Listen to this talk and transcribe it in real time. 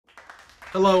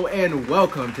Hello and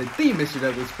welcome to the Mr.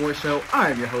 Douglas Sports Show.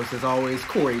 I am your host as always,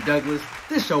 Corey Douglas.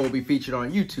 This show will be featured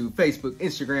on YouTube, Facebook,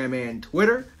 Instagram, and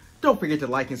Twitter. Don't forget to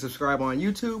like and subscribe on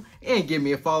YouTube and give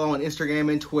me a follow on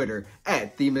Instagram and Twitter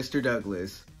at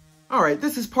TheMrDouglass. Alright,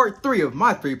 this is part 3 of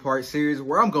my 3-part series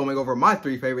where I'm going over my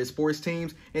 3 favorite sports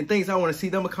teams and things I want to see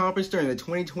them accomplish during the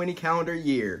 2020 calendar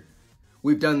year.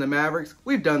 We've done the Mavericks,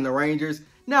 we've done the Rangers,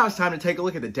 now it's time to take a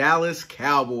look at the Dallas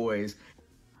Cowboys.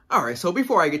 Alright, so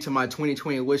before I get to my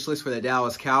 2020 wish list for the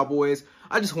Dallas Cowboys,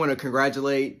 I just want to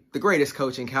congratulate the greatest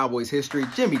coach in Cowboys history,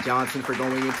 Jimmy Johnson, for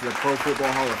going into the Pro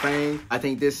Football Hall of Fame. I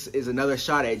think this is another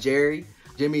shot at Jerry.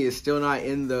 Jimmy is still not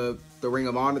in the Ring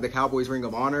of Honor, the Cowboys Ring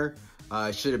of Honor.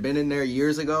 Should have been in there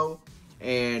years ago.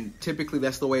 And typically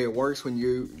that's the way it works when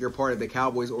you're part of the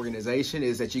Cowboys organization,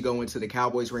 is that you go into the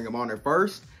Cowboys Ring of Honor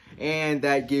first, and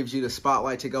that gives you the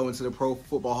spotlight to go into the Pro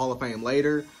Football Hall of Fame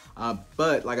later.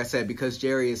 But like I said, because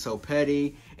Jerry is so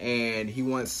petty and he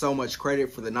wants so much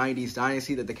credit for the 90s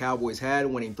dynasty that the Cowboys had,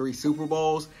 winning 3 Super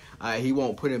Bowls, he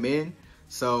won't put him in.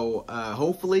 So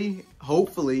hopefully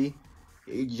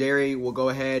Jerry will go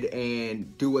ahead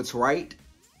and do what's right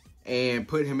and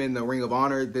put him in the Ring of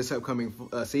Honor this upcoming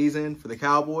season for the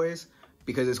Cowboys,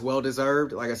 because it's well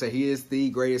deserved. Like I said, he is the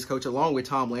greatest coach along with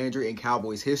Tom Landry in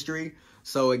Cowboys history.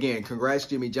 So again, congrats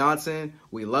Jimmy Johnson.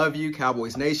 We love you.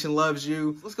 Cowboys Nation loves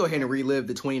you. Let's go ahead and relive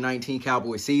the 2019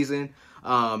 Cowboys season.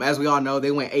 As we all know, they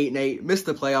went 8-8, missed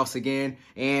the playoffs again,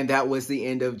 and that was the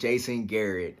end of Jason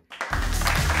Garrett.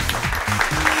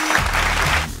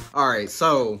 All right,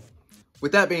 so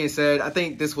with that being said, I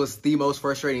think this was the most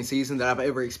frustrating season that I've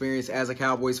ever experienced as a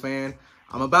Cowboys fan.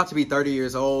 I'm about to be 30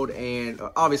 years old, and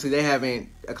obviously they haven't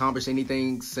accomplished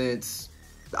anything since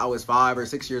I was 5 or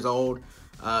 6 years old.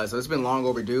 So it's been long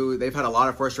overdue. They've had a lot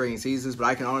of frustrating seasons, but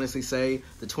I can honestly say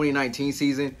the 2019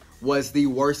 season was the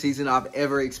worst season I've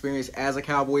ever experienced as a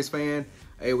Cowboys fan.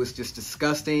 It was just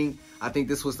disgusting. I think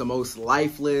this was the most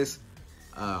lifeless,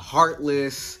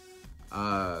 heartless,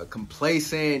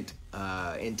 complacent,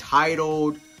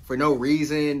 entitled, for no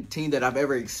reason team that I've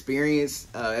ever experienced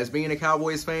as being a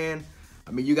Cowboys fan.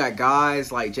 I mean, you got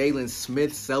guys like Jalen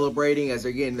Smith celebrating as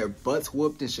they're getting their butts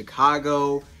whooped in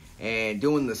Chicago and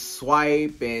doing the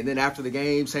swipe, and then after the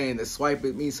game saying the swipe,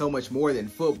 it means so much more than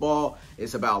football.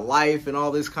 It's about life and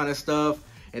all this kind of stuff.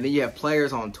 And then you have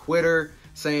players on Twitter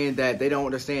saying that they don't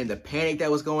understand the panic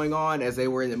that was going on as they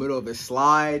were in the middle of a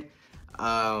slide.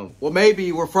 Well,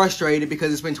 maybe we're frustrated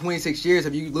because it's been 26 years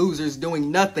of you losers doing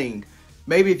nothing.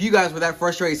 Maybe if you guys were that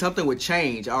frustrated, something would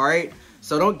change, all right?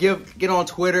 So don't get on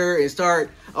Twitter and start,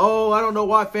 oh, I don't know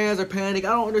why fans are panicking.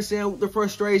 I don't understand the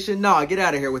frustration. No, get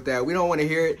out of here with that. We don't want to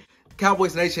hear it.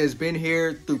 Cowboys Nation has been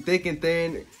here through thick and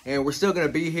thin, and we're still going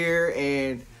to be here.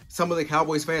 And some of the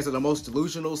Cowboys fans are the most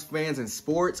delusional fans in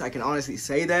sports. I can honestly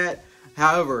say that.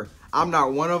 However, I'm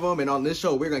not one of them, and on this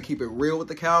show, we're going to keep it real with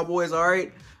the Cowboys, all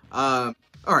right? All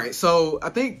right, so I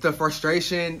think the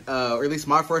frustration, or at least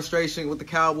my frustration with the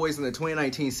Cowboys in the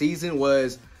 2019 season,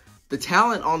 was the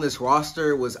talent on this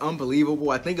roster was unbelievable.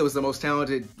 I think it was the most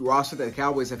talented roster that the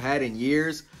Cowboys have had in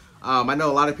years. I know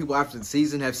a lot of people after the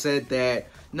season have said that,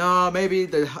 no, maybe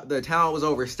the talent was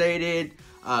overstated,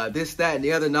 this, that, and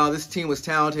the other. No, this team was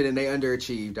talented and they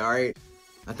underachieved, all right?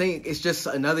 I think it's just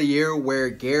another year where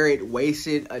Garrett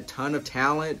wasted a ton of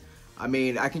talent. I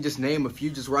mean, I can just name a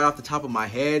few just right off the top of my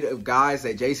head of guys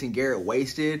that Jason Garrett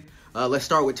wasted. Let's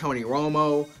start with Tony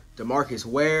Romo, DeMarcus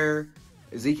Ware,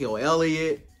 Ezekiel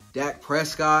Elliott, Dak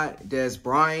Prescott, Des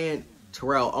Bryant,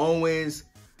 Terrell Owens.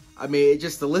 I mean,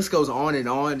 the list goes on and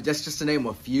on. That's just to name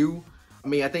a few. I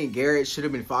mean, I think Garrett should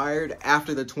have been fired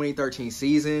after the 2013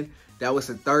 season. That was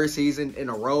the 3rd season in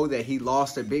a row that he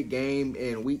lost a big game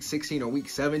in Week 16 or Week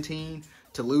 17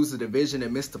 to lose the division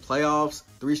and miss the playoffs.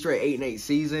 3 straight 8-8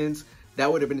 seasons.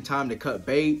 That would have been the time to cut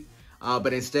bait.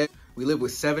 But instead, we live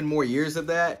with 7 more years of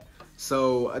that.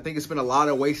 So I think it's been a lot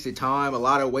of wasted time, a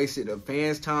lot of wasted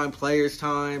fans' time, players'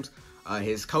 times,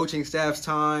 his coaching staff's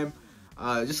time.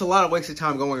 Just a lot of wasted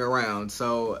time going around.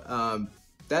 So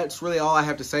that's really all I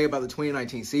have to say about the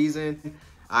 2019 season.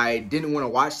 I didn't want to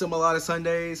watch them a lot of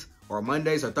Sundays or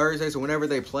Mondays or Thursdays or whenever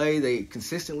they play. They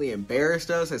consistently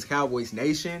embarrassed us as Cowboys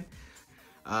Nation.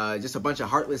 Just a bunch of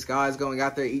heartless guys going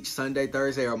out there each Sunday,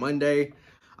 Thursday, or Monday.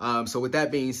 So with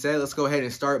that being said, let's go ahead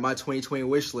and start my 2020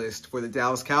 wish list for the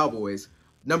Dallas Cowboys.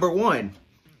 Number 1,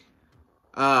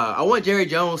 I want Jerry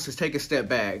Jones to take a step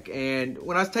back. And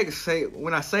when I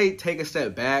say take a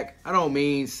step back, I don't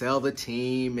mean sell the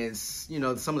team and, you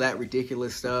know, some of that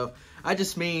ridiculous stuff. I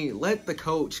just mean let the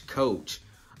coach coach.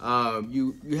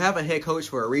 You have a head coach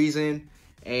for a reason,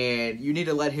 and you need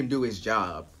to let him do his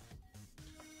job.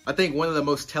 I think one of the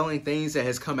most telling things that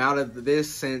has come out of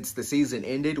this since the season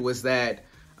ended was that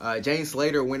Jane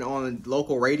Slater went on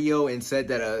local radio and said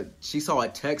that she saw a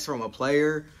text from a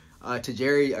player to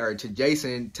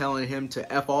Jason telling him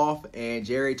to F off, and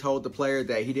Jerry told the player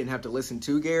that he didn't have to listen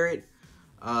to Garrett.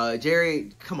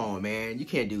 Jerry, come on, man, you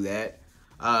can't do that.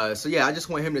 So yeah, I just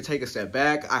want him to take a step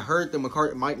back. I heard the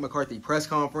Mike McCarthy press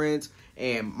conference,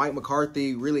 and Mike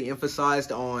McCarthy really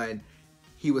emphasized on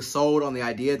he was sold on the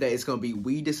idea that it's going to be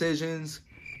we decisions.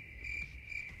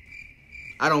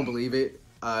 I don't believe it.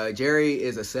 Jerry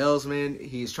is a salesman.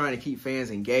 He's trying to keep fans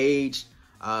engaged.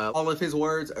 All of his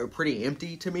words are pretty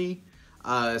empty to me.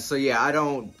 So yeah, I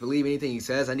don't believe anything he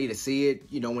says. I need to see it,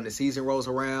 you know, when the season rolls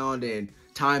around and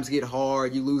times get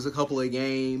hard, you lose a couple of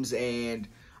games, and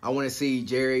I want to see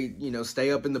Jerry, you know, stay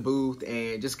up in the booth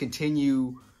and just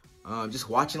continue just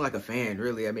watching like a fan,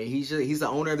 really. I mean, he's the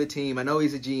owner of the team. I know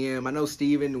he's a GM. I know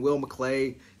Steven and Will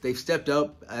McClay, they've stepped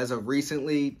up as of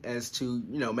recently as to,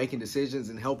 you know, making decisions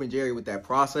and helping Jerry with that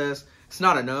process. It's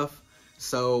not enough.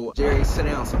 So, Jerry, sit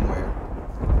down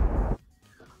somewhere.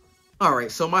 All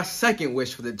right, so my second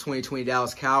wish for the 2020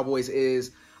 Dallas Cowboys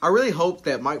is I really hope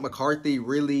that Mike McCarthy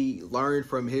really learned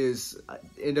from his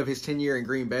end of his tenure in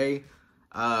Green Bay.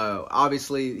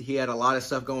 Obviously, he had a lot of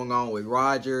stuff going on with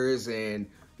Rodgers, and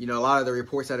you know, a lot of the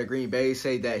reports out of Green Bay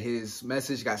say that his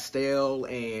message got stale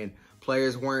and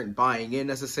players weren't buying in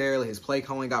necessarily. His play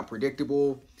calling got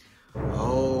predictable.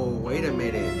 Oh, wait a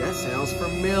minute. That sounds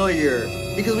familiar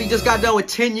because we just got done with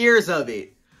 10 years of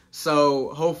it.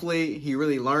 So hopefully he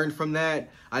really learned from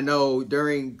that. I know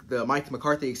during the Mike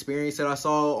McCarthy experience that I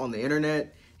saw on the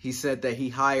internet, he said that he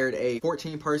hired a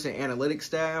 14-person analytics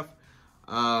staff.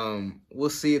 We'll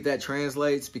see if that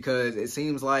translates because it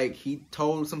seems like he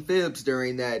told some fibs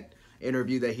during that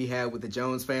interview that he had with the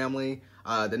Jones family.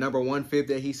 The number one fib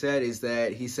that he said is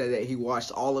that he said that he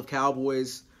watched all of the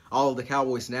Cowboys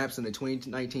snaps in the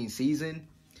 2019 season.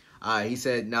 He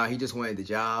said, no, he just wanted the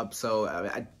job.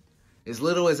 So as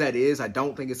little as that is, I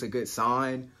don't think it's a good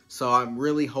sign. So I'm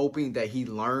really hoping that he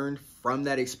learned from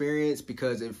that experience,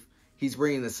 because if he's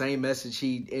bringing the same message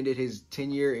he ended his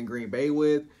tenure in Green Bay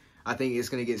with, I think it's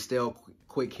going to get stale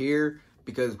quick here,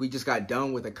 because we just got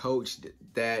done with a coach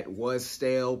that was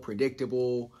stale,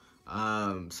 predictable.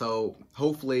 So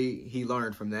hopefully he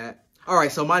learned from that. All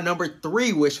right, so my number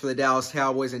 3 wish for the Dallas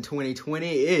Cowboys in 2020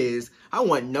 is I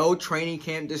want no training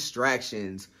camp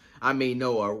distractions. I mean,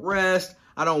 no arrest.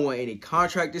 I don't want any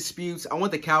contract disputes. I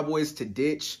want the Cowboys to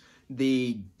ditch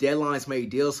the deadlines made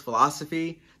deals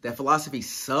philosophy. That philosophy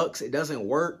sucks. It doesn't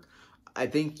work. I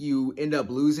think you end up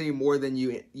losing more than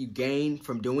you gain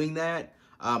from doing that.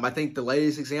 I think the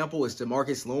latest example is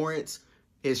DeMarcus Lawrence.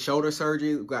 His shoulder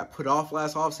surgery got put off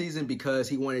last offseason because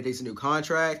he wanted his new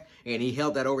contract, and he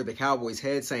held that over the Cowboys'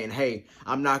 head saying, hey,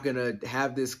 I'm not going to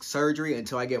have this surgery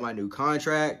until I get my new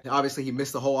contract. Obviously, he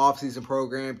missed the whole offseason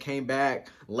program, came back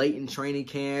late in training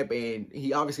camp, and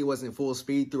he obviously wasn't full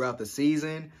speed throughout the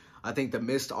season. I think the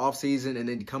missed offseason and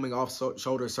then coming off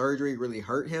shoulder surgery really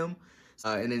hurt him.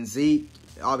 And then Zeke,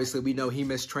 obviously, we know he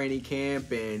missed training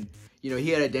camp, and you know,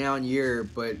 he had a down year,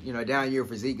 but, you know, a down year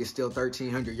for Zeke is still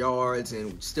 1,300 yards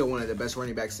and still one of the best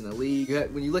running backs in the league.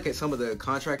 When you look at some of the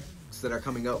contracts that are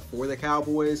coming up for the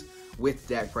Cowboys with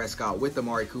Dak Prescott, with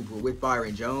Amari Cooper, with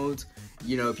Byron Jones,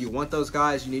 you know, if you want those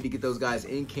guys, you need to get those guys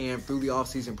in camp through the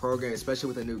offseason program, especially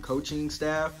with a new coaching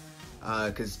staff,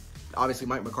 because obviously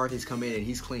Mike McCarthy's come in and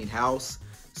he's cleaned house.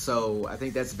 So I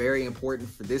think that's very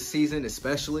important for this season,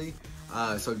 especially.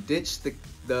 So ditch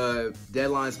the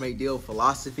deadlines make deal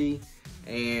philosophy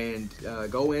and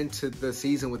go into the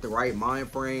season with the right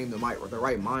mind frame, the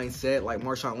right mindset. Like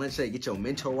Marshawn Lynch said, get your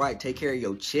mental right, take care of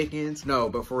your chickens. No,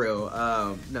 but for real,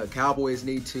 no, Cowboys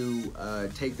need to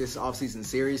take this offseason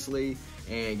seriously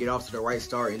and get off to the right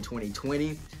start in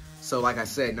 2020. So like I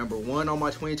said, number 1 on my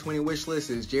 2020 wish list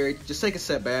is Jerry, just take a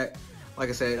step back. Like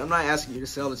I said, I'm not asking you to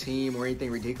sell the team or anything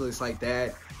ridiculous like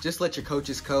that. Just let your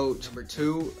coaches coach. Number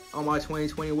 2 on my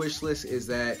 2020 wish list is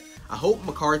that I hope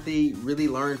McCarthy really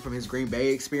learned from his Green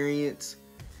Bay experience.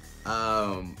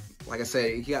 Like I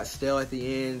said, he got stale at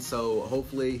the end, so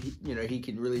hopefully, he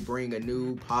can really bring a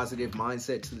new positive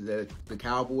mindset to the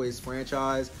Cowboys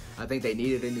franchise. I think they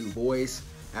needed a new voice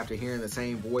after hearing the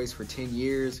same voice for 10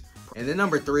 years. And then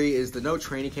number 3 is the no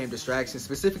training camp distractions,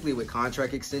 specifically with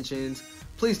contract extensions.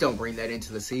 Please don't bring that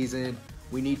into the season.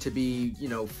 We need to be,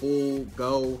 full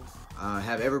go,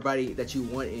 have everybody that you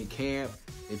want in camp.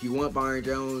 If you want Byron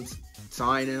Jones,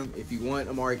 sign him. If you want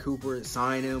Amari Cooper,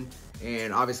 sign him.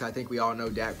 And obviously, I think we all know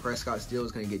Dak Prescott's deal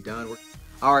is going to get done.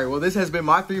 All right, well, this has been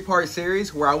my 3-part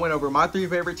series where I went over my 3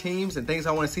 favorite teams and things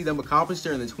I want to see them accomplish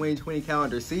during the 2020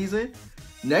 calendar season.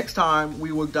 Next time,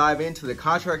 we will dive into the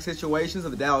contract situations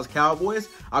of the Dallas Cowboys.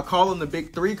 I'll call them the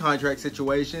big three contract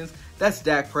situations. That's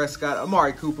Dak Prescott,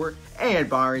 Amari Cooper, and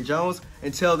Byron Jones.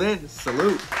 Until then,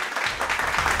 salute.